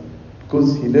Christ,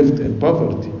 because he lived in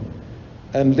poverty,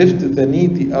 and lifted the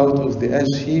needy out of the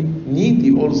ash heap.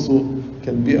 Needy also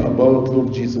can be about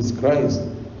Lord Jesus Christ,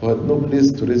 who had no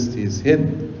place to rest his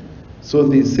head. So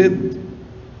they said,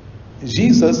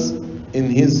 Jesus, in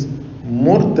his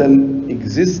mortal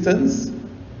existence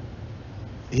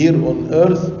here on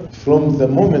earth, from the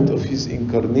moment of his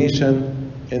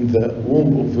incarnation in the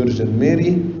womb of Virgin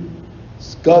Mary,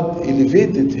 God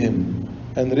elevated him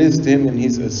and raised him in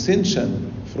his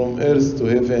ascension from earth to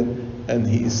heaven, and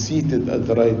he is seated at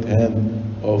the right hand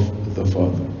of the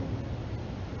Father.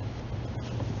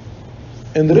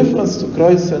 In reference to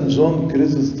Christ, St. John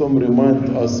Chrysostom reminds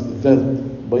us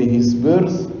that by his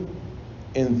birth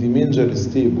in the manger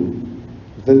stable,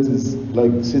 that is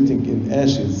like sitting in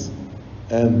ashes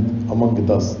and among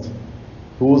dust,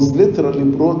 he was literally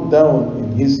brought down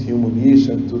in his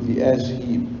humiliation to the ash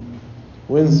heap,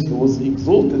 whence he was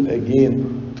exalted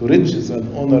again to riches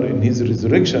and honor in his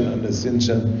resurrection and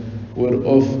ascension,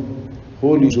 whereof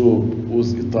holy Job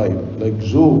was a type. Like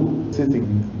Job sitting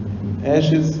in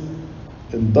ashes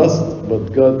and dust,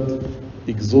 but God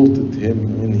exalted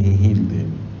him when he healed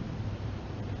him.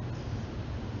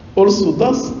 Also,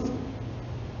 dust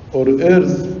or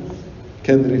earth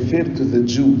can refer to the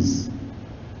Jews,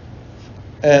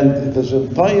 and the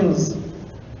Gentiles,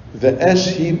 the ash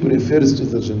heap refers to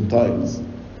the Gentiles.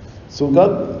 So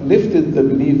God lifted the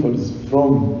believers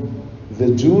from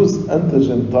the Jews and the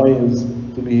Gentiles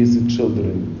to be his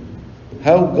children.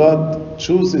 How God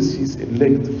chooses his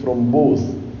elect from both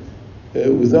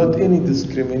without any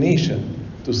discrimination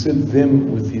to set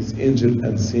them with his angel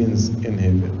and saints in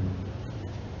heaven.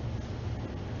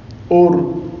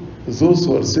 Or those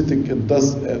who are sitting in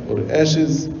dust or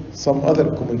ashes, some other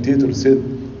commentators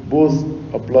said both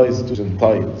applies to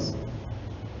Gentiles.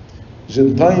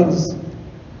 Gentiles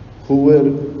who were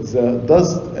the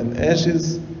dust and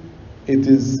ashes, it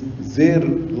is their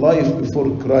life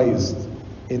before Christ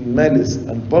in malice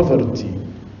and poverty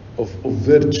of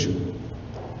virtue.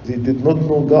 They did not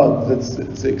know God. That's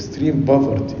the extreme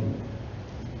poverty.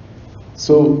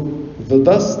 So the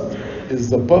dust is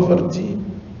the poverty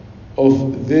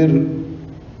of their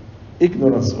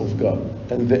ignorance of God,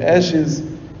 and the ashes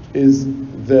is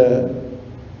their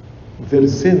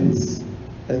sins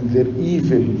and their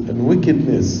evil and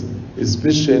wickedness,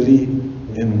 especially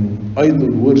in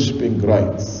idol worshipping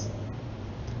rites.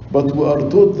 But we are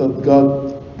taught that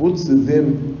God puts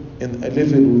them in a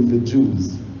level with the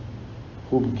Jews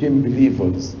who became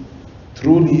believers.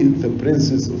 Truly the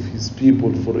princes of his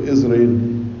people, for Israel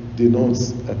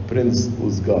denotes a prince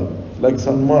with God. Like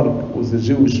St. Mark was a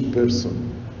Jewish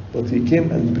person, but he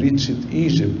came and preached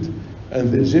Egypt, and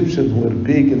the Egyptians who were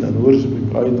pagan and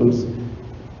worshipping idols.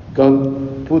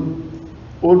 God put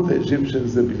all the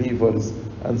Egyptians, the believers,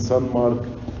 and St. Mark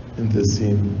in the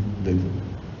same level.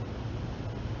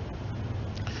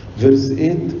 Verse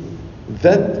 8,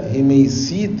 that he may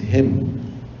seat him,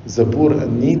 the poor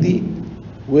and needy,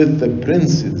 with the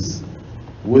princes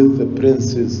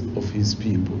of his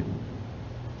people.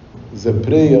 The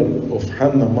prayer of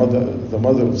Hannah, the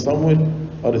mother of Samuel,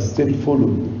 are still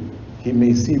followed. He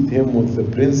may seat him with the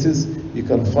princes. You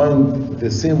can find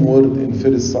the same word in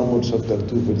 1 Samuel chapter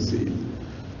 2, verse 8.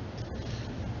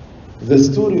 The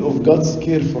story of God's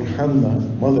care for Hannah,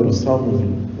 mother of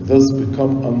Samuel, thus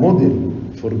become a model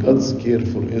for God's care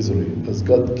for Israel. As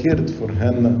God cared for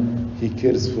Hannah, he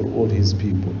cares for all his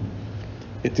people.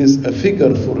 It is a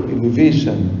figure for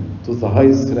elevation to the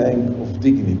highest rank of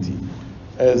dignity,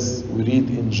 as we read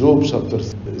in Job chapter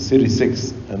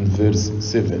 36 and verse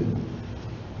 7.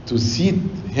 To seat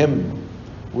him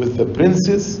with the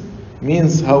princes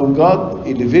means how God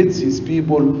elevates his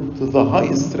people to the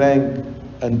highest rank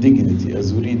and dignity,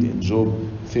 as we read in Job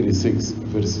 36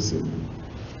 verse 7.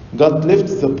 God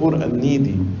lifts the poor and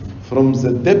needy from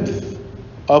the depth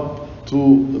up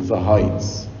to the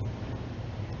heights.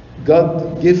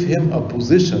 God gave him a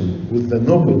position with the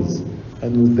nobles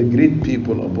and with the great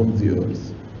people upon the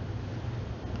earth.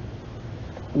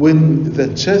 When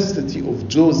the chastity of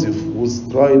Joseph was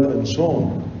tried and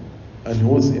shown, and he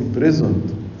was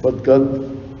imprisoned, but God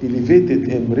elevated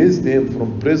him, raised him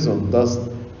from prison dust,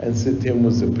 and set him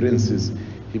with the princes,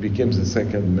 he became the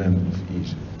second man of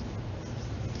Egypt.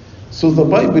 So the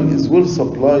Bible is well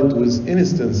supplied with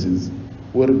instances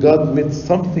where God made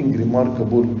something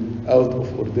remarkable out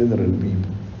of ordinary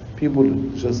people. People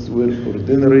just were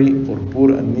ordinary or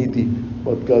poor and needy,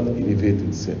 but God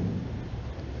elevated sin.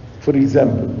 For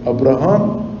example,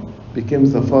 Abraham became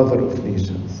the father of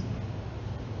nations.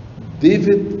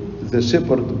 David, the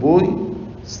shepherd boy,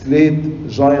 slayed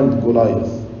giant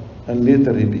Goliath, and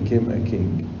later he became a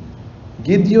king.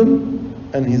 Gideon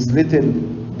and his little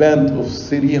band of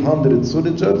 300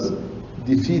 soldiers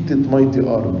defeated mighty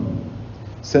army.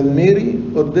 St. Mary,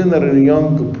 ordinary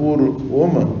young poor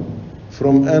woman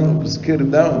from an obscure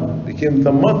town, became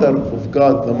the mother of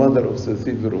God, the mother of the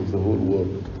Savior of the whole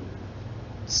world.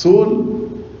 Saul,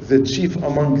 the chief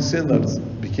among sinners,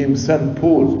 became St.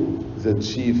 Paul, the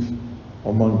chief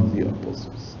among the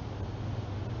apostles.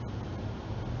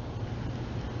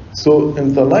 So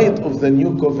in the light of the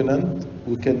new covenant,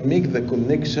 we can make the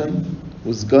connection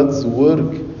with God's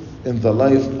work in the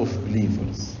life of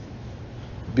believers.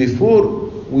 Before,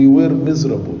 we were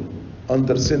miserable,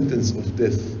 under sentence of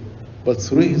death, but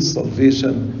through His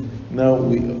salvation, now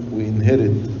we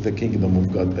inherit the kingdom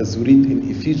of God. As we read in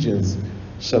Ephesians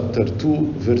chapter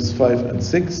 2, verse 5 and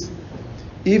 6,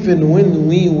 even when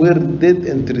we were dead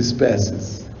in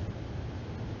trespasses,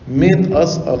 made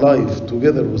us alive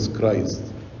together with Christ.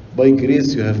 By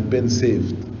grace you have been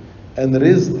saved, and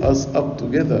raised us up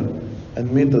together,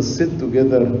 and made us sit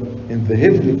together in the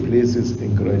heavenly places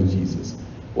in Christ Jesus,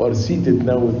 who are seated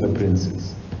now with the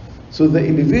princes. So the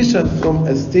elevation from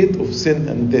a state of sin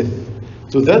and death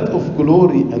to that of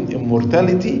glory and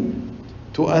immortality,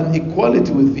 to an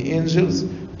equality with the angels,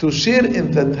 to share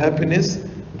in that happiness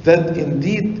that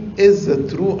indeed is the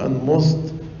true and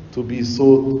most to be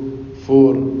sought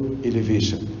for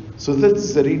elevation. So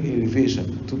that's the real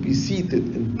elevation, to be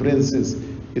seated in princes.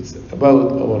 It's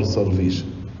about our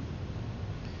salvation.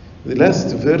 The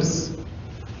last verse,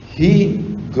 He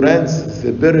grants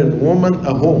the barren woman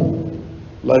a home,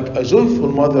 like a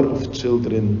joyful mother of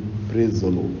children. Praise the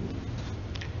Lord.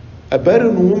 A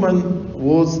barren woman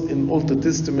was in Old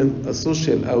Testament a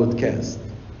social outcast.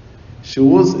 She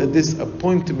was a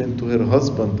disappointment to her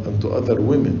husband and to other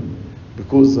women,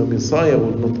 because the Messiah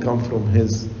will not come from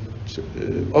his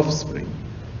offspring.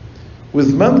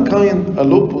 With mankind, a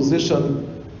low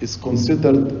position is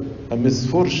considered a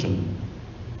misfortune,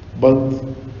 but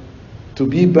to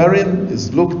be barren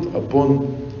is looked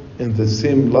upon in the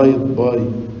same light by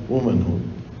womanhood,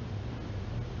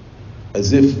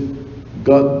 as if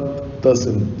God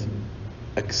doesn't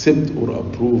accept or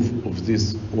approve of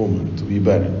this woman to be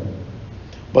barren.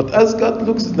 But as God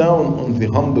looks down on the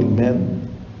humble man,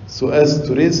 so as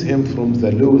to raise him from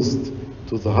the lowest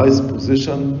to the highest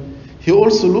position, He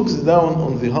also looks down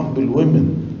on the humble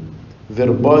women,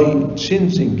 thereby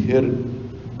changing her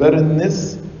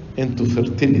barrenness into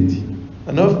fertility.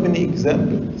 And I have many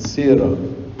examples: Sarah,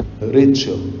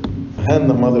 Rachel,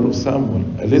 Hannah, mother of Samuel,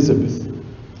 Elizabeth.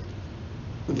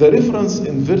 The reference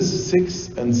in verse 6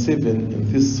 and 7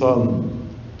 in this psalm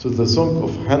to the song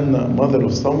of Hannah, mother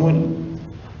of Samuel,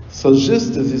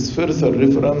 suggests this further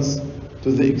reference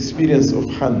to the experience of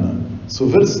Hannah. So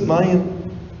verse 9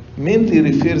 mainly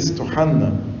refers to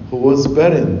Hannah, who was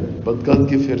barren, but God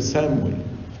gave her Samuel,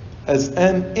 as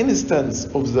an instance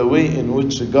of the way in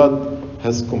which God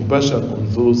has compassion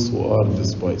on those who are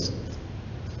despised.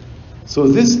 So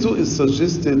this too is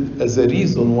suggested as a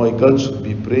reason why God should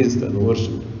be praised and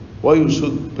worshipped. Why you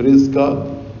should praise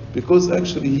God? Because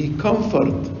actually He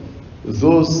comforts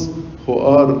those who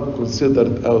are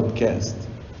considered outcast.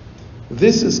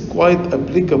 This is quite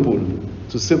applicable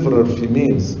to several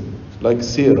females like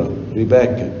Sarah,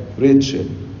 Rebecca, Rachel,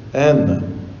 Anna,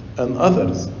 and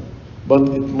others, but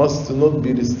it must not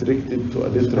be restricted to a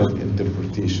literal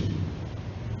interpretation,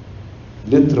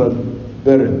 literal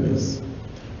barrenness,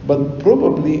 but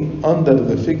probably under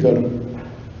the figure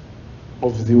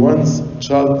of the once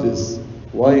childless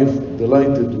wife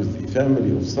delighted with the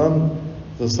family of son.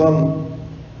 The son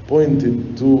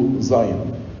pointed to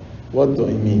Zion. What do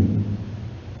I mean?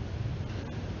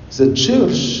 The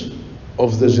church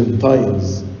of the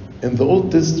Gentiles in the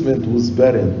Old Testament was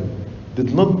barren,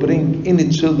 did not bring any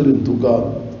children to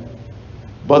God.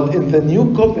 But in the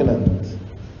New Covenant,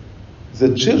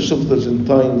 the church of the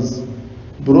Gentiles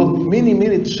brought many,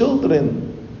 many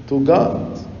children to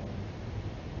God.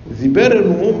 The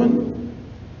barren woman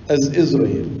as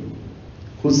Israel,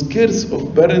 whose curse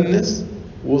of barrenness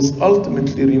was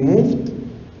ultimately removed,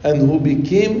 and who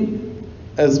became,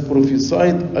 as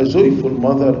prophesied, a joyful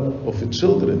mother of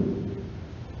children.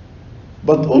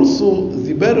 But also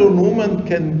the barren woman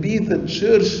can be the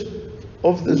church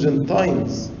of the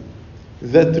Gentiles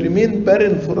that remained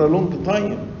barren for a long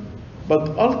time, but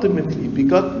ultimately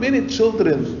begot many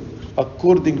children,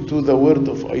 according to the word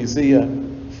of Isaiah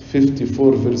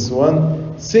 54 verse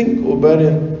 1, "Sing, O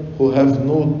barren, who have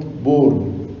not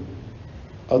borne.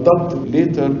 adopted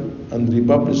later and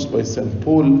republished by St.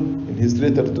 Paul in his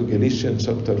letter to Galatians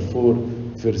chapter 4,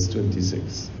 verse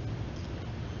 26.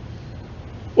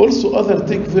 Also others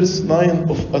take verse 9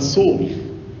 of a soul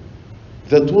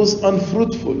that was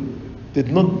unfruitful, did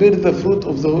not bear the fruit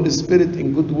of the Holy Spirit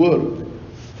in good work,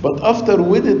 but after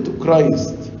wedded to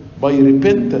Christ, by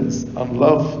repentance and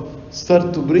love,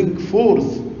 start to bring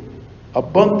forth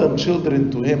abundant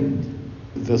children to Him.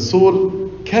 The soul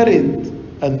carried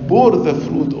and bore the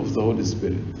fruit of the Holy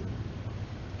Spirit.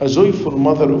 A joyful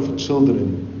mother of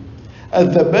children.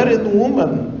 And the barren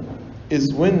woman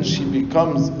is when she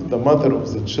becomes the mother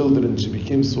of the children, she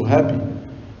became so happy.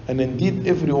 And indeed,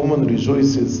 every woman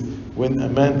rejoices when a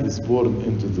man is born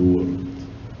into the world.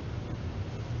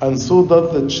 And so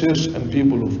does the church and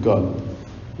people of God.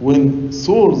 When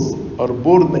souls are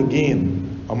born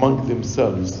again among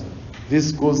themselves,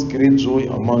 this causes great joy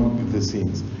among the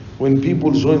saints. When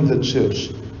people join the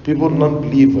church, people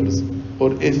non-believers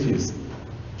or atheists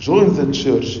join the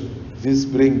church, this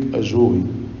brings a joy.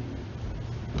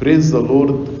 Praise the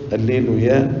Lord,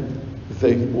 Alleluia.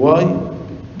 Why?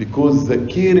 Because the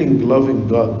caring, loving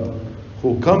God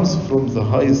who comes from the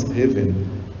highest heaven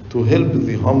to help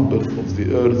the humble of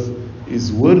the earth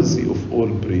is worthy of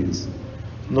all praise.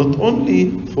 Not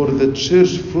only for the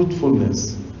church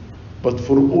fruitfulness, but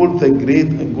for all the great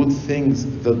and good things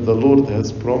that the Lord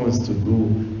has promised to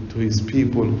do to His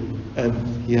people,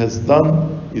 and He has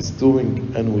done, is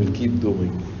doing, and will keep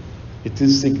doing. It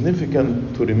is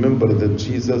significant to remember that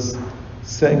Jesus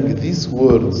sang these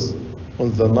words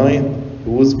on the night He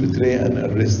was betrayed and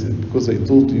arrested, because I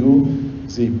told you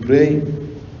they pray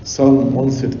Psalm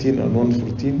 113 and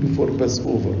 114 before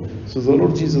Passover. So the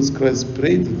Lord Jesus Christ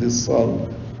prayed this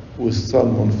psalm with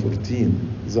Psalm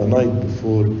 114 the night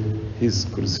before His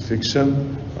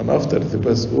crucifixion, and after the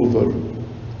Passover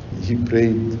He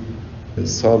prayed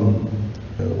Psalm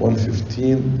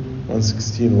 115,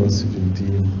 116,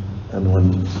 117 and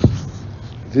 118.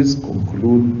 This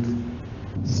concludes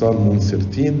Psalm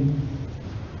 113.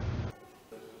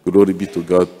 Glory be to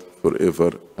God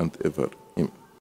forever and ever. Amen.